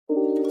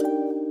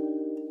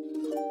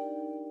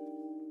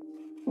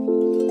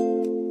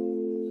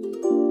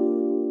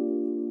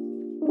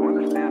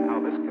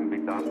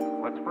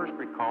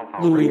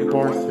Louie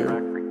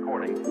Barthur.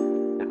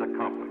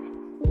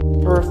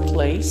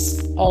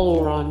 Birthplace,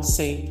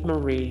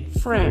 Oloron-Sainte-Marie,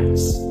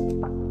 France.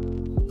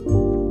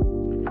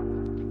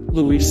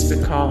 Louis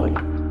Spicali.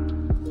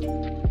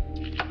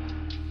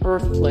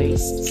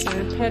 Birthplace,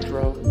 San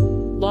Pedro,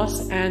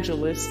 Los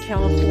Angeles,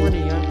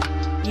 California,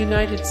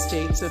 United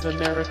States of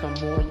America.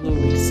 More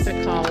Louis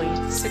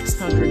Spicali,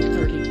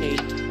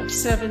 638 of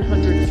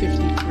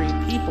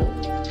 753 people.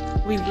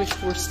 We wish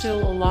were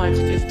still alive.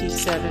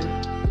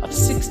 57 of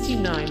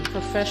 69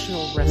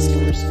 professional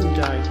wrestlers who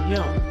died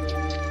young.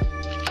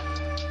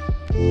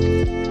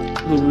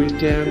 Louis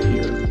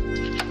Dampier.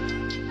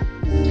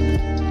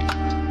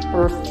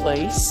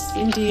 Birthplace,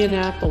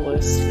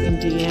 Indianapolis,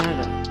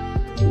 Indiana.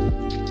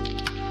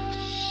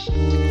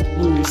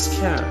 Louis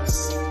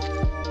Cass.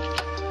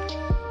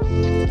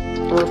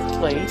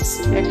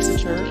 Birthplace,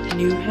 Exeter,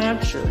 New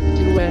Hampshire,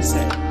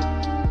 USA.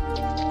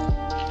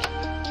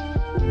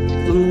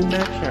 Lou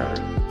Gehrig.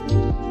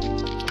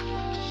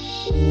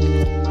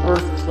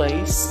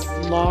 Birthplace,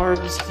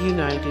 Largs,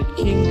 United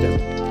Kingdom.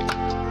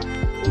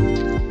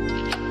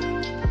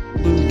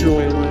 Lou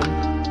Doylin.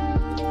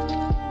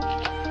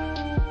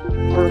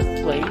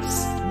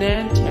 Birthplace,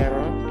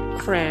 Nanterre,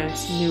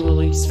 France,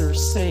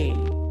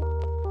 Neuilly-sur-Seine.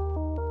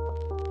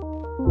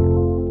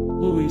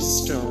 Louis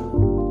Stone.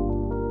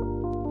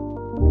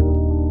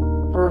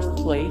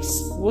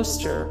 Birthplace,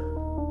 Worcester,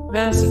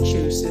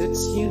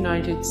 Massachusetts,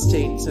 United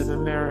States of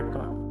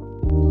America.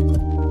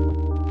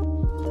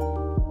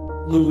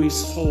 Louis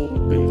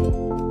Holtby.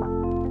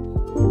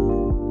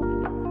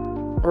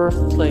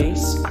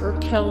 Birthplace,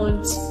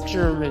 Erkelenz,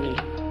 Germany.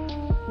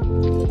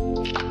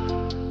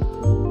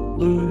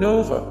 Lou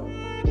Nova.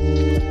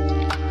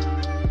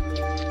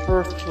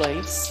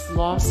 Birthplace,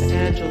 Los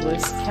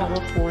Angeles,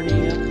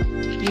 California,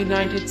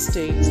 United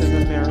States of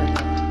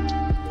America.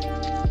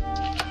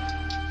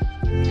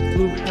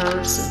 Lou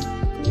Harrison.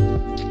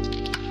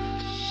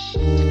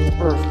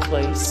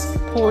 Birthplace,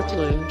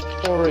 Portland,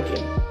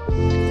 Oregon.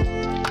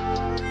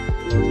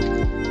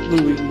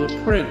 Louis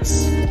LePrince.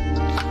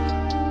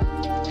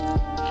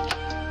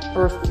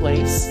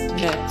 Birthplace,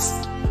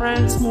 Metz,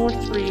 France. More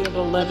 3 of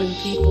 11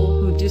 people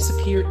who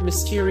disappeared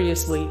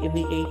mysteriously in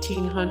the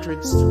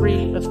 1800s.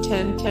 3 of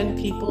 10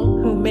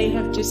 people who may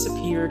have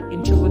disappeared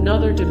into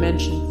another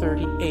dimension.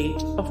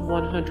 38 of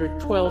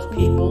 112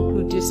 people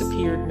who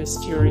disappeared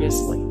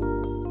mysteriously.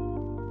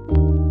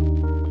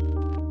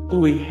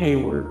 Louis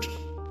Hayward.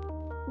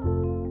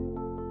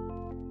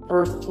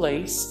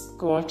 Birthplace,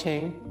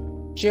 Gauteng,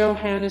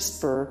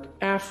 Johannesburg,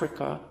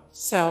 Africa,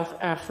 South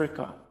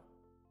Africa.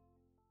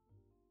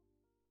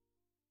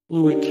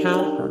 Louis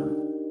Calhoun.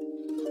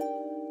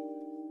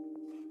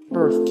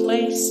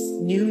 Birthplace,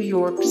 New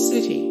York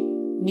City,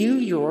 New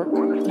York,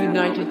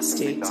 United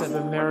States of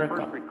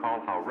America.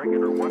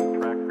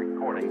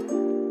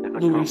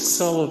 Louis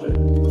Sullivan.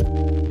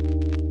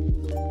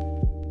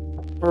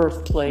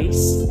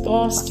 Birthplace,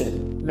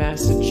 Boston,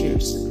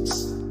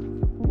 Massachusetts.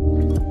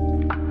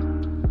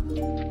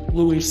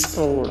 Louis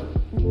Spohr.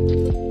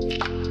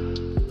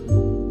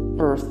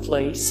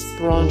 Birthplace,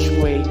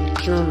 Braunschweig,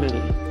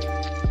 Germany.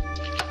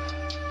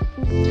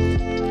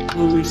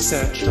 Louis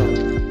Sachar.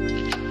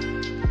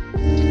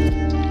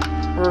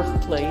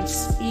 Birthplace,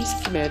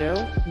 East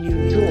Meadow,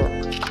 New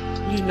York,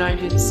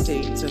 United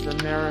States of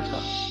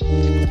America.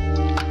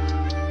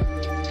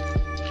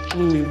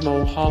 Louis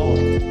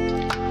Mulholland.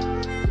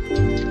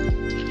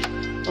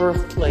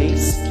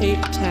 Birthplace,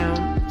 Cape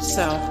Town,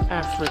 South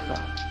Africa.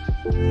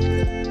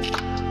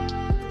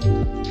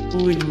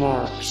 Louis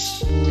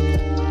Marks.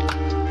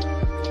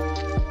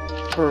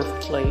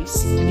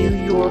 Birthplace, New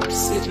York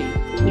City,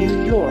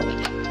 New York.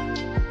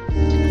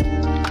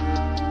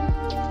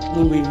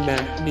 Louis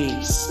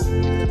MacNeice.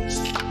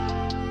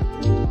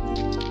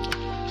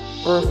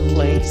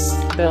 Birthplace,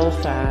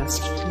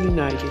 Belfast,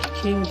 United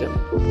Kingdom.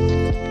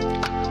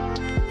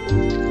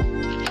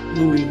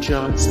 Louis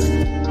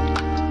Johnson.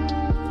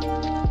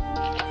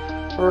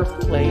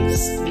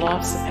 Birthplace,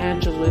 Los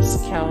Angeles,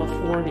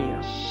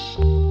 California.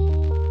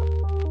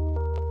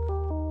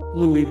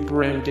 Louis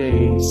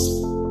Brandeis.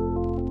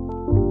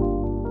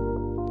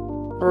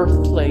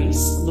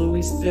 Birthplace,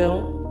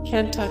 Louisville,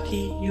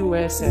 Kentucky,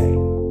 USA.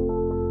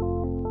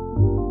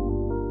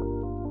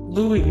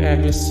 Louis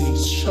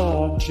Agassiz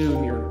Shaw,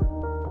 Jr.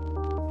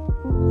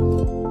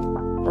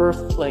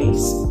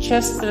 Birthplace,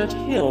 Chestnut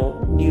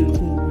Hill,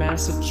 Newton,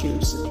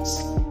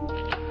 Massachusetts.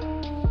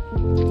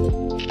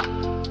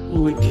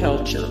 Louis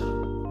Kelcher.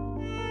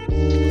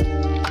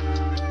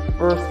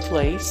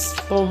 Birthplace,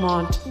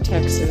 Beaumont,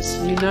 Texas,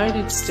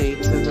 United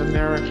States of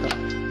America.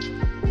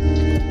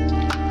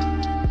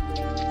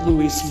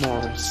 Louis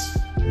Morris.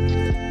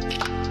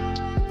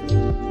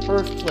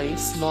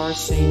 Birthplace,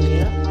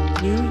 Marsania,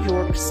 New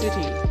York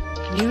City,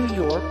 New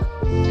York,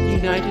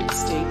 United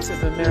States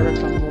of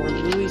America. More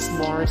Louis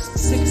Morris,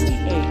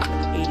 68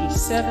 of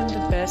 87.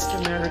 The best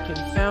American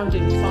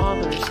founding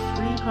fathers,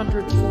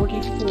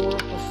 344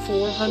 of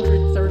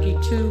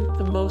 432.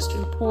 The most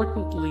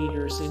important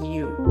leaders in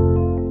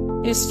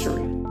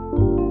History.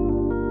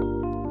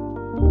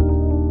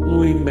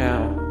 Louis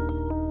Mao.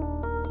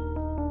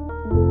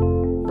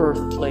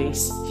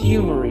 Birthplace,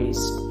 Fumeries,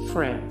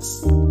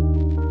 France.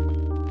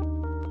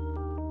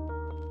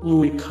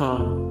 Louis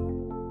Kahn.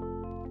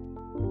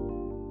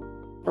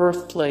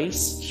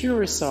 Birthplace,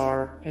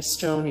 Curaçao,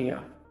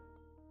 Estonia.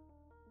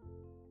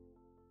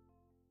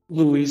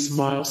 Louis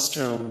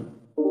Milestone.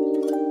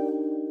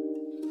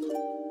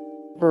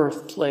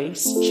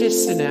 Birthplace,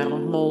 Chisinau,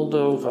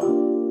 Moldova.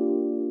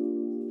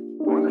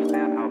 To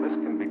understand how this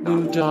can be done,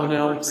 Lou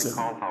Donaldson.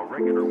 recall how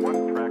regular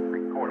one-track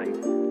recording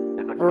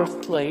is a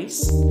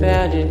Birthplace,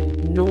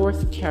 Baden,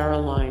 North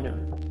Carolina.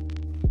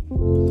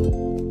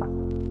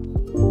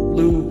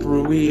 Lou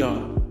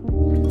Bruia.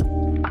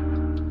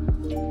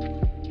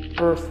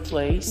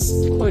 Birthplace,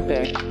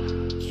 Quebec,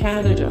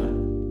 Canada.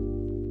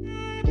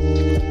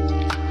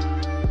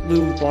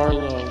 Lou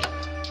Barlow.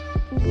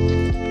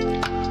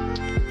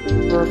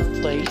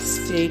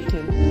 Birthplace,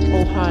 Dayton,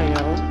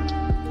 Ohio,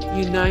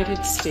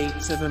 United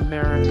States of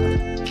America.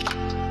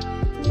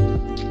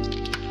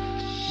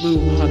 Lou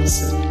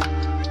Hudson.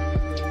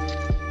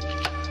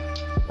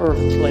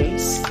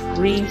 Birthplace,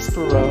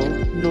 Greensboro,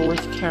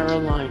 North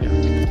Carolina.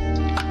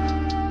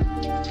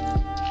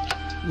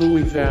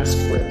 Louis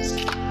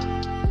Vasquez.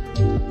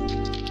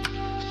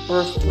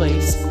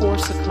 Birthplace,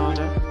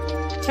 Corsicana,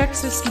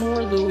 Texas.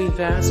 More Louis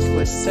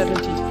Vasquez,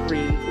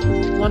 73,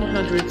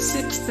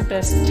 106. The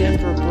best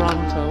Denver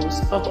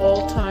Broncos of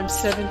all time,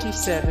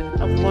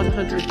 77 of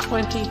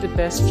 120. The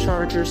best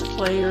Chargers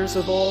players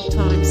of all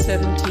time,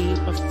 17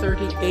 of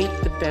 38.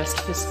 The best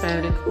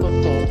Hispanic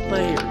football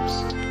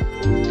players.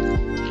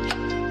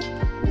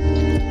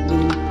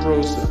 Lou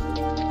Groza.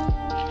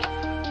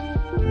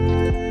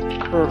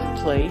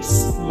 Birthplace,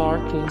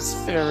 Martins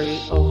Ferry,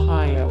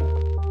 Ohio.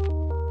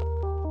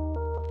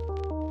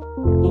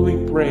 Louis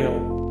Braille.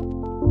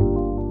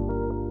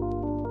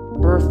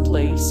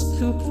 Birthplace,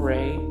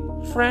 Coupvray,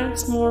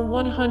 France. More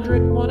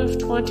 101 of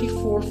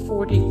 24,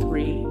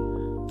 43.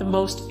 The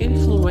most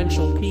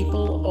influential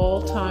people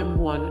all time.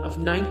 1 of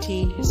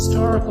 19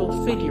 historical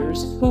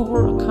figures who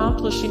were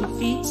accomplishing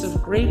feats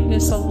of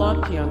greatness a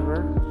lot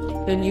younger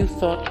than you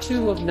thought.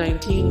 2 of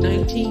 19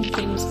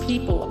 things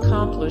people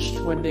accomplished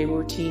when they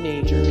were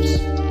teenagers.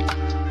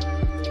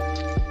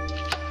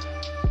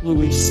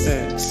 Louis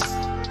Spence.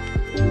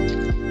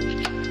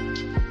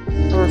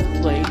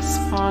 Birthplace,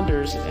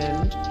 Ponders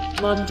End,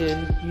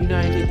 London,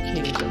 United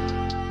Kingdom.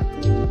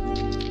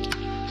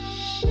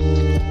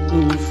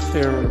 Louis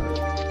Ferrer.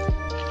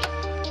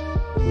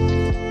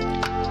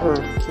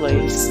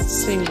 Birthplace,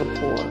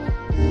 Singapore.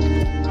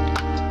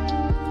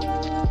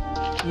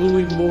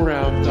 Louis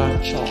Morau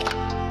Gottschalk.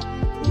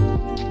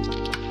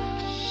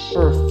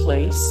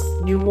 Birthplace,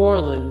 New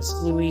Orleans,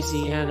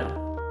 Louisiana.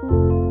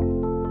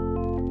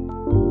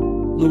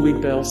 Louis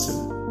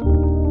Bellson.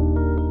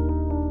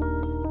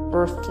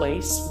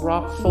 Birthplace,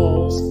 Rock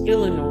Falls,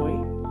 Illinois,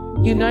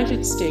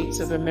 United States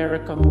of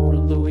America. More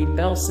Louis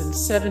Bellson,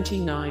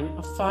 79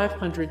 of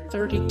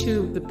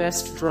 532. The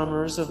best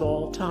drummers of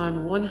all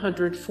time,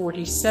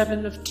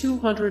 147 of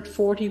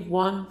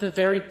 241. The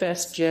very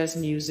best jazz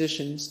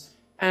musicians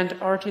and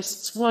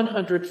artists,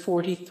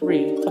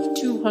 143 of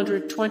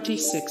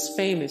 226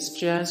 famous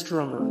jazz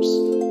drummers.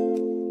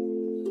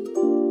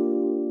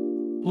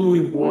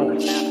 Louis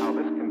Walsh.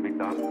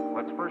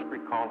 Let's first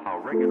recall how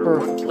regular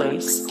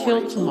Birthplace,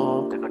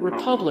 Kiltimagh,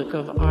 Republic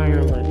of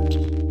Ireland.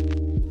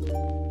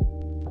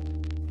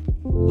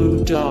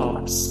 Lou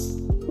Dobbs.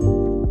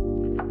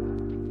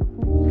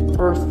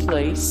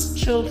 Birthplace,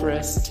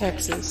 Childress,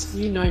 Texas,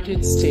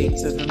 United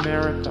States of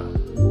America.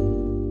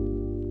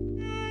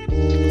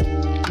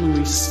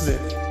 Louis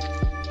Smith.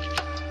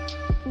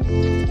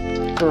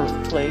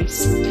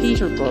 Birthplace,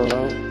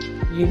 Peterborough,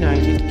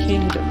 United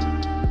Kingdom.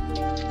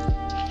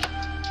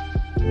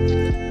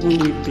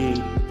 Louis B.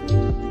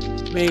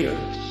 Mayer.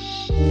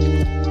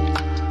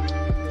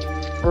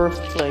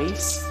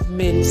 Birthplace,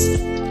 Minsk,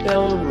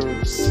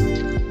 Belarus.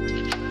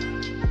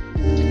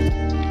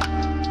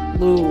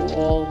 Lou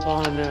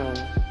Albano.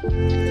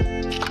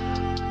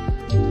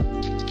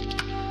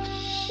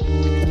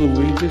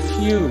 Louis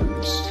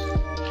Diffuse.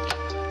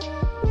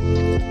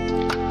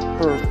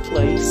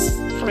 Birthplace,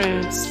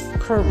 France,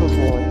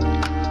 Courbevoie.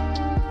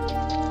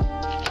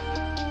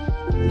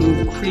 Lou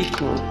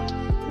Creekmore.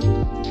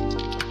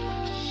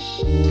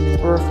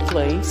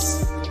 Birthplace,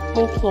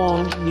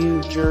 Oakland,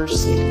 New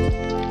Jersey.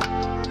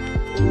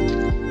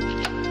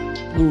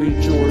 Louis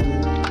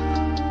Jordan.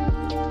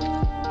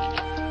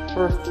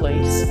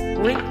 Birthplace,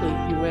 Brinkley,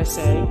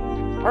 USA,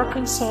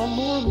 Arkansas.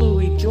 More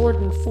Louis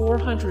Jordan,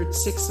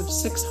 406 of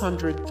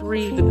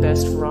 603. The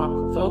best rock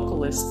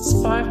vocalists,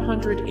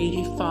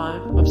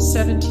 585 of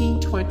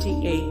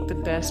 1728. The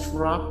best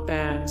rock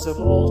bands of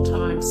all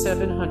time,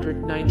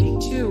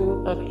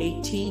 792 of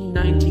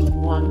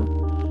 1891.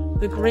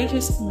 The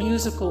greatest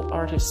musical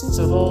artists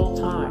of all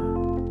time.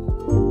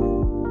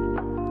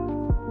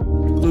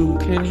 Lou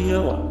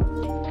Piniella.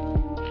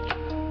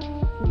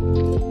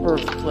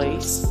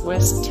 Birthplace,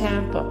 West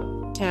Tampa,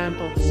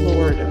 Tampa,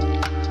 Florida.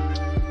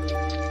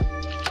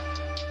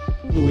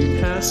 Louis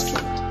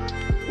Pasteur.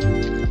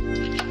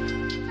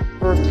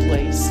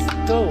 Birthplace,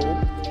 Dole,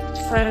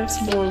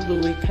 France more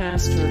Louis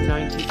Pasteur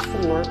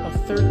 94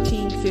 of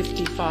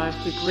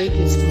 1355 the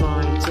greatest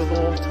minds of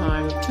all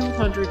time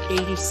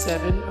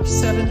 287 of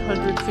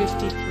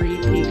 753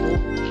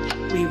 people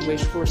we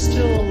wish were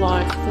still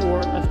alive 4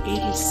 of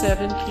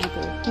 87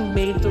 people who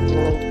made the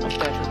world a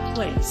better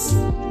place.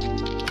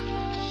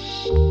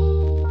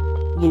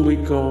 Louie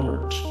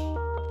Gehrig.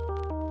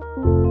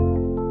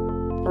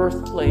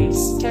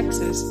 Birthplace,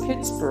 Texas,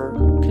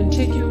 Pittsburgh,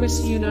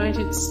 contiguous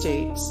United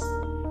States.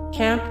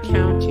 Camp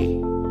County,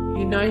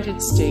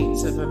 United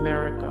States of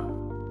America.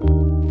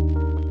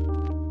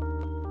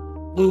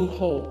 Lou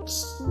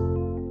Holtz.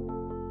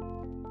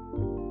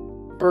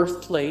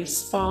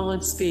 Birthplace,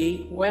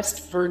 Follansbee,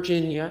 West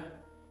Virginia,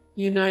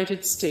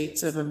 United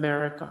States of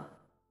America.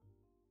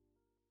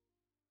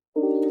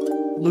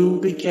 Lou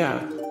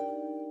Gehrig.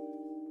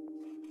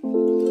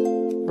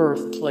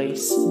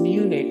 Birthplace,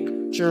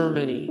 Munich,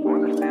 Germany. To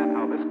understand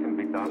how this can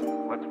be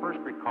done, let's first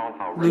recall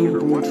how Lou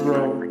regular one-track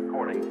Gehrig.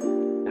 recording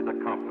is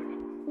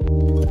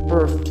accomplished.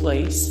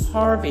 Birthplace,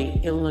 Harvey,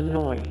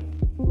 Illinois.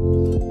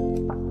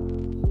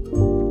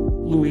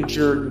 Louie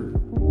Jordan.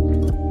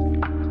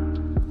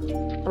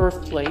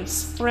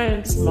 Birthplace,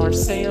 France,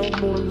 Marseille,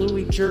 more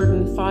Louie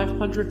Jordan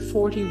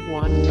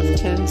 541 of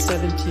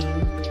 1017.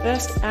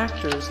 Best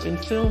actors in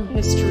film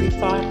history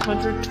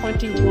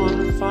 521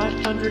 of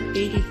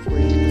 583.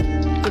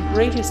 The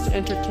greatest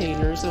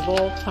entertainers of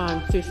all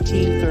time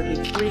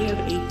 1533 of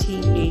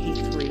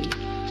 1883.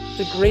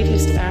 The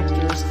greatest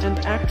actors and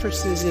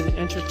actresses in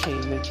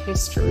entertainment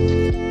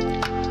history.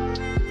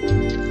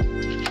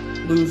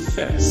 Lou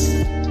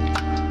Fest.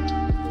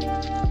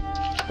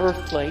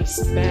 Birthplace,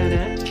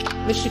 Banat,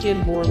 Michigan,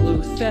 more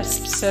Lou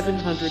Thesp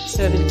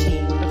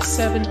 717 of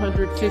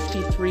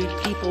 753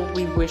 people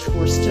we wish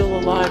were still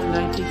alive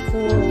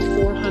 94 of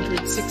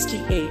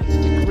 468.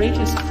 The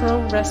greatest pro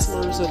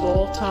wrestlers of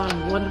all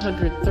time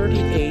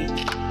 138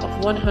 of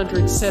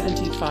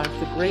 175.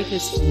 The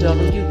greatest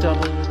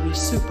WWE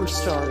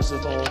superstars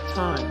of all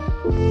time.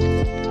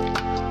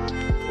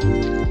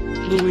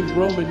 Louis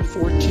Roman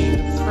 14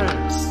 of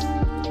France.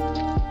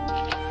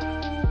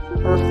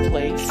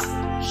 Birthplace,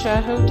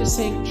 Château de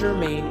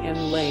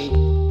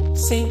Saint-Germain-en-Laye,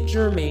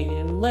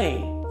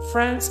 Saint-Germain-en-Laye,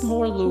 France,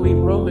 more Louis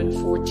Roman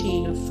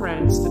 14 of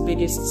France. The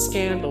biggest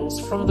scandals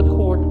from the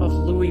court of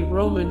Louis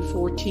Roman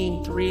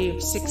 14 3 of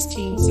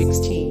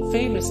 1616.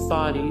 Famous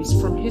bodies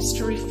from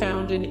history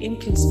found in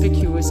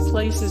inconspicuous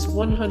places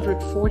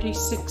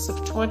 146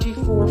 of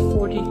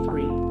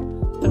 2443.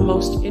 The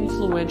most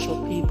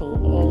influential people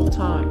of all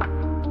time.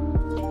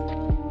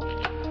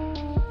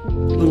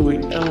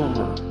 Louis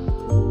Elmer.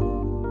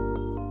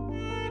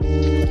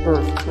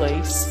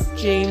 Birthplace,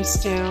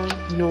 Jamestown,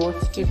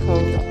 North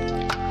Dakota.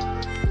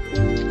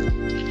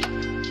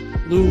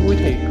 Lou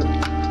Whitaker.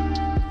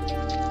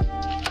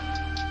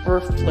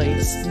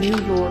 Birthplace, New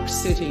York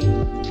City,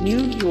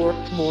 New York,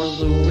 more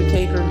Lou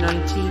Whitaker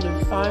 19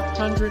 of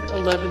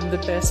 511. The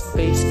best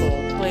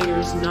baseball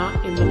players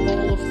not in the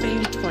Hall of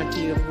Fame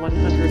 20 of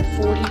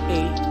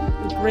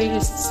 148. The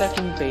greatest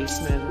second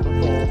baseman of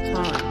all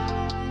time.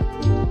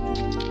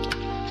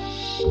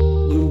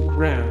 Lou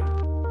Graham.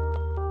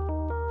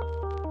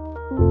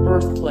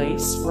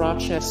 Birthplace,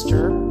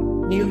 Rochester,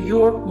 New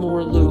York,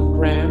 more Lou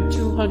Graham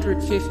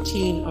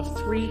 215 of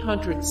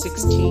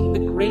 316. The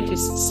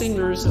greatest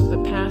singers of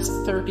the past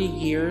 30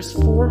 years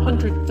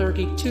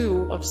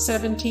 432 of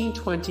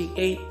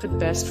 1728. The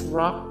best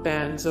rock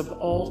bands of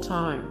all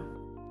time.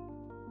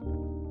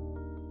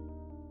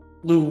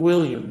 Lou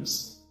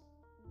Williams.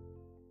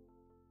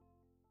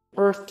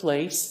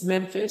 Birthplace,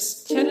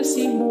 Memphis,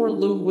 Tennessee, more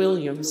Lou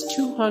Williams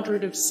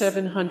 200 of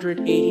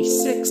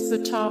 786.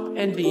 The top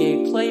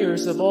NBA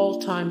players of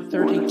all time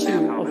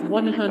 32 of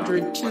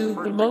 102.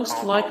 The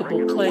most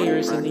likable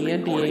players in the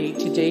NBA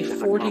today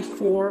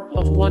 44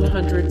 of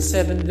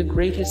 107. The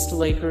greatest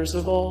Lakers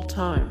of all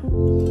time.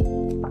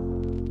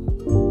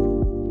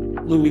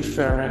 Louis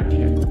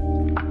Farrakhan.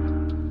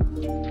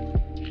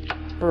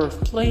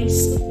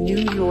 Birthplace, New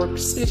York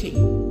City,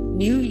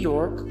 New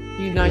York,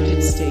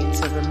 United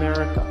States of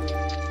America.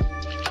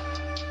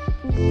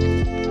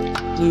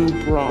 Lou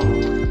Brock.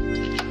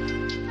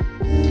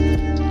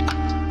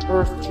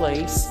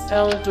 Birthplace,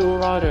 El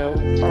Dorado,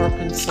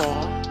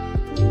 Arkansas.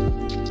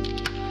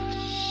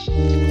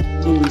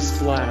 Louis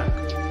Black.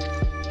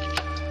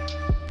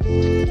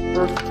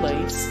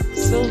 Birthplace,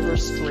 Silver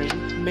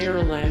Spring,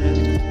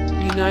 Maryland,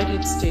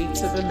 United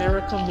States of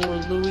America. More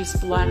Louis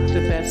Black.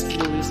 The best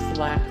Louis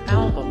Black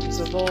albums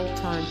of all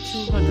time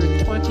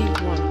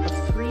 221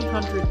 of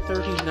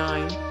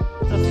 339.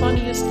 The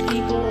funniest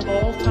people of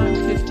all time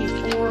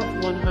 54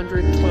 of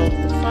 112.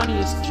 The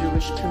funniest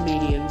Jewish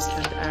comedians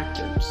and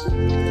actors.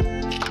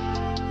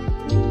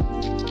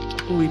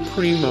 Louis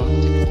Primo.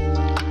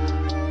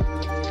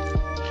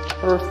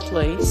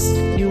 Birthplace,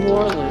 New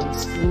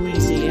Orleans,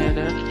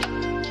 Louisiana,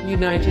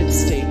 United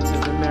States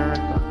of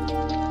America.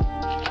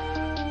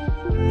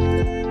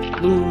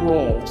 Lou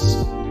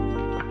Rawls.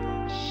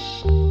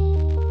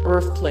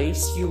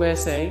 Birthplace,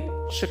 USA,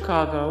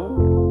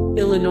 Chicago,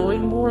 Illinois,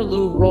 more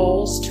Lou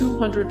Rawls,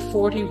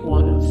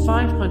 241 of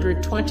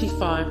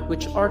 525.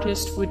 Which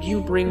artist would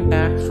you bring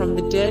back from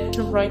the dead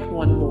to write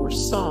one more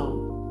song?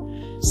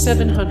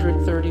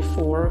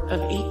 734 of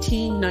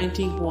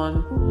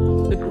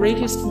 1891. The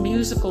greatest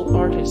musical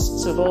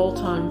artists of all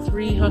time,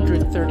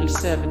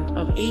 337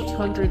 of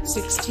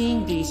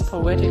 816. These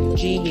poetic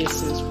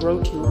geniuses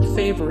wrote your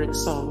favorite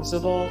songs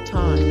of all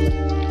time.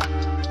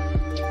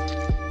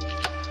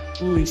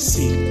 Louie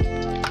C.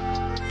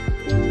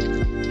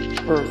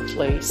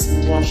 Birthplace,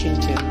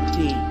 Washington,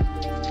 D.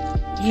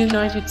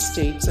 United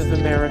States of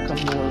America,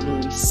 more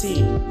Louie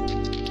C.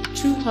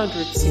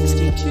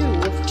 262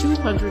 of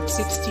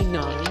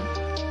 269.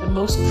 The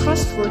most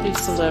trustworthy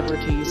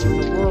celebrities in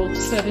the world,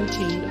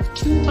 17 of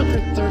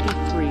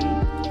 233.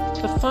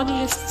 The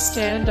funniest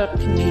stand-up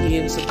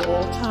comedians of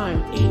all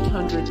time,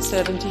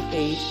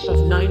 878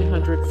 of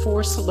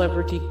 904.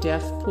 Celebrity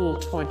Death Pool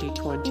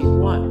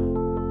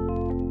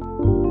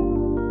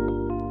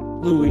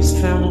 2021. Lewis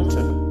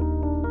Hamilton.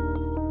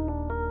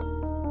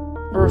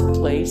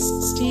 Birthplace,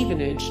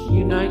 Stevenage,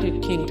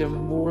 United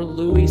Kingdom, more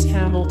Lewis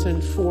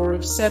Hamilton, 4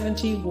 of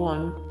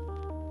 71.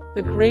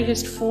 The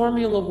greatest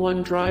Formula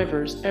One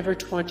drivers ever,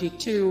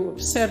 22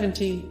 of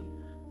 70.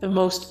 The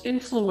most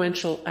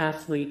influential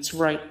athletes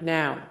right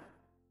now.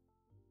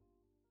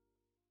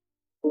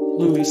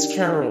 Lewis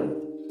Carroll.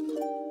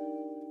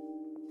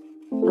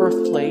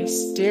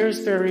 Birthplace,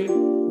 Daresbury,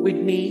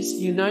 Wigneys,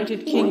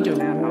 United Kingdom,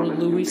 more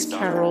Lewis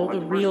Carroll. The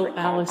real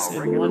Alice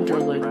in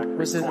Wonderland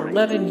was an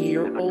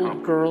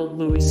 11-year-old girl.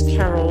 Lewis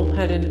Carroll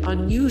had an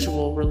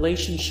unusual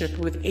relationship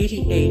with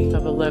 88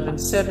 of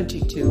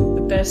 1172.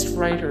 The best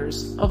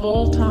writers of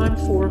all time,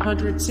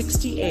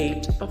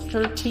 468 of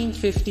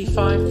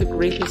 1355. The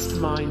greatest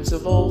minds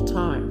of all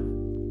time.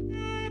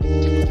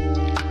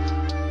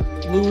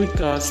 Louie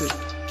Gossett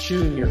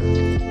Jr.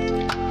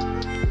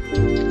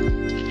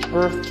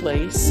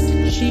 Birthplace,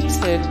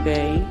 Sheepshead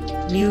Bay,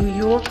 New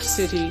York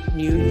City,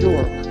 New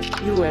York,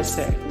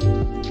 USA.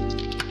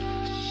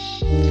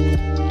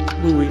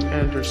 Louie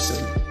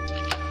Anderson.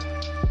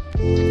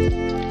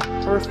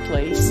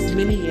 Birthplace,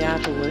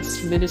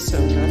 Minneapolis,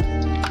 Minnesota,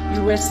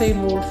 USA,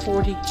 more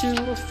 42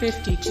 of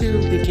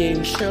 52. The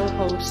game show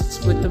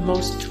hosts with the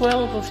most,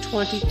 12 of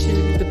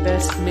 22. The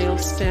best male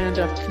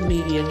stand-up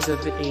comedians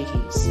of the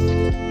 80s.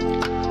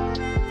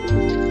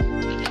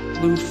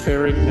 Lou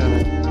Ferrigno.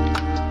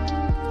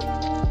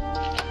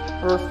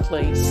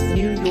 Birthplace,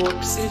 New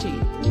York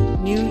City,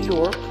 New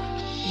York,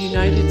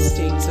 United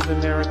States of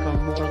America,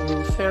 more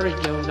Lou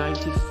Ferrigno,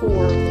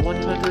 94 of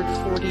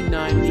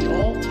 149. The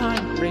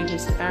all-time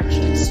greatest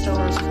action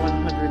stars,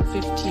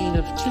 115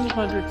 of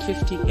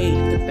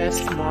 258. The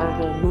best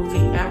Marvel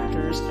movie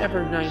actors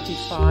ever,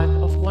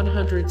 95 of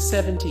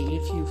 170.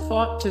 If you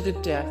fought to the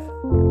death.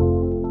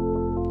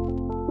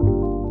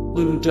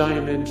 Lou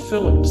Diamond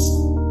Phillips.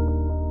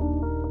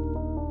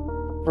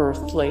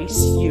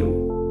 Birthplace,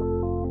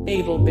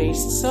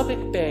 Naval-based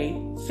Subic Bay,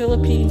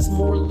 Philippines,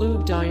 more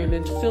Lou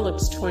Diamond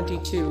Phillips,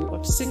 22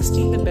 of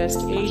 60. The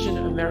best Asian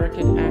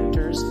American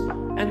actors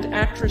and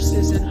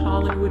actresses in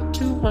Hollywood,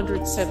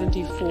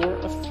 274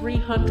 of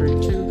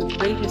 302. The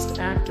greatest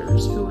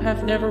actors who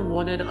have never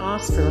won an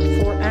Oscar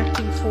for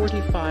acting,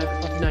 45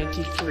 of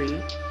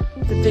 93.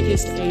 The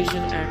biggest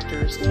Asian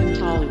actors in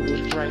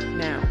Hollywood right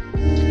now.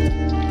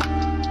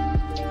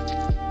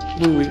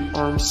 Louis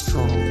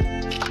Armstrong.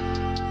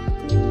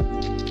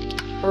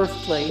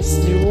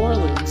 Birthplace, New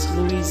Orleans,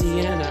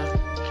 Louisiana,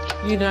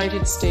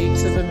 United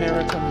States of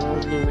America, more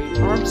Louis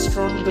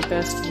Armstrong. The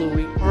best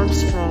Louis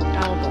Armstrong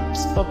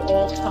albums of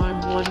all time,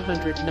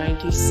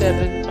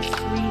 197 of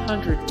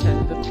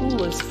 310. The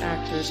coolest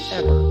actors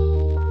ever.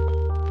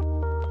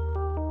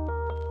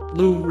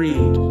 Lou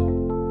Reed.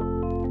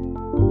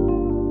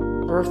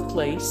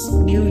 Birthplace,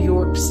 New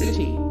York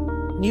City,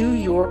 New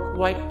York,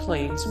 White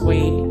Plains,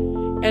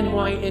 Wayne,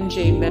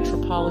 NYNJ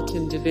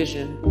Metropolitan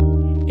Division,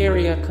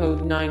 Area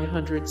Code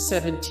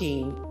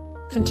 917.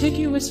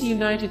 Contiguous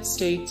United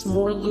States,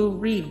 more Lou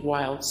Reed.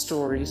 Wild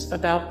stories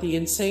about the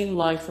insane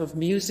life of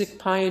music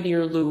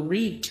pioneer Lou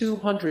Reed,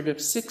 200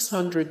 of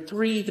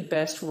 603. The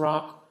best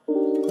rock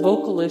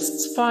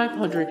vocalists,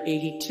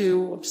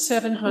 582 of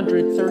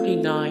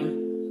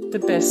 739. The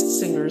best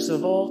singers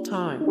of all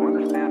time. To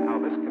understand how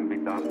this can be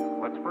done,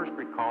 let's first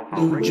recall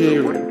how Lou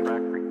regular Gehrig.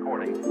 track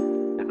recording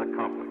is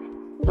accomplished.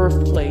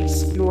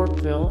 Birthplace,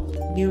 Yorkville,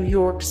 New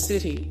York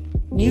City,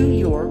 New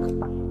York,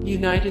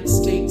 United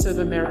States of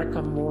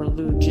America, more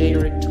Lou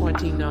Gehrig,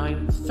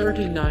 29 of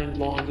 39.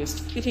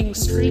 Longest hitting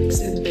streaks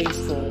in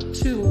baseball,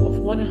 2 of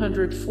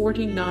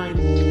 149.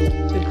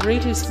 The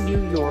greatest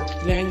New York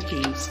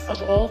Yankees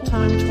of all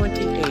time,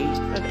 28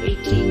 of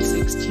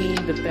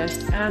 1816. The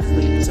best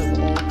athletes of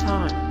all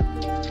time.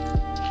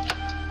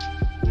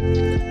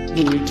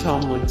 Louis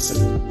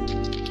Tomlinson.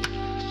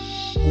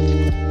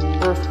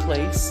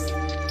 Birthplace,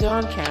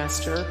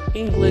 Doncaster,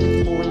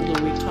 England, more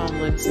Louis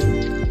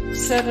Tomlinson,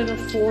 7 of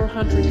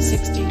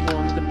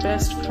 461. The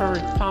best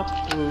current pop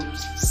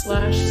groups /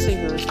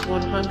 singers,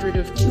 100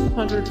 of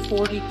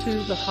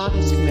 242. The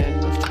hottest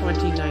men of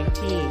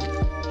 2019.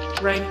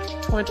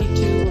 Ranked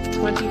 22 of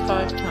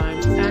 25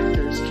 times,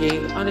 actors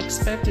gave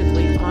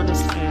unexpectedly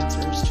honest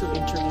answers to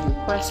interview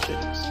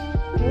questions.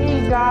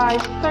 Hey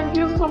guys, thank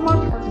you so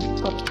much for the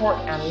support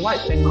and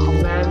likes and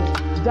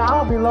comments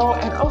down below,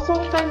 and also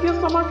thank you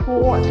so much for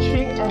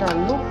watching, and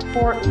I look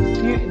forward to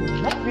see you in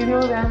the next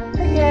video then.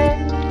 Take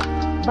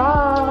care.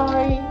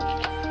 Bye.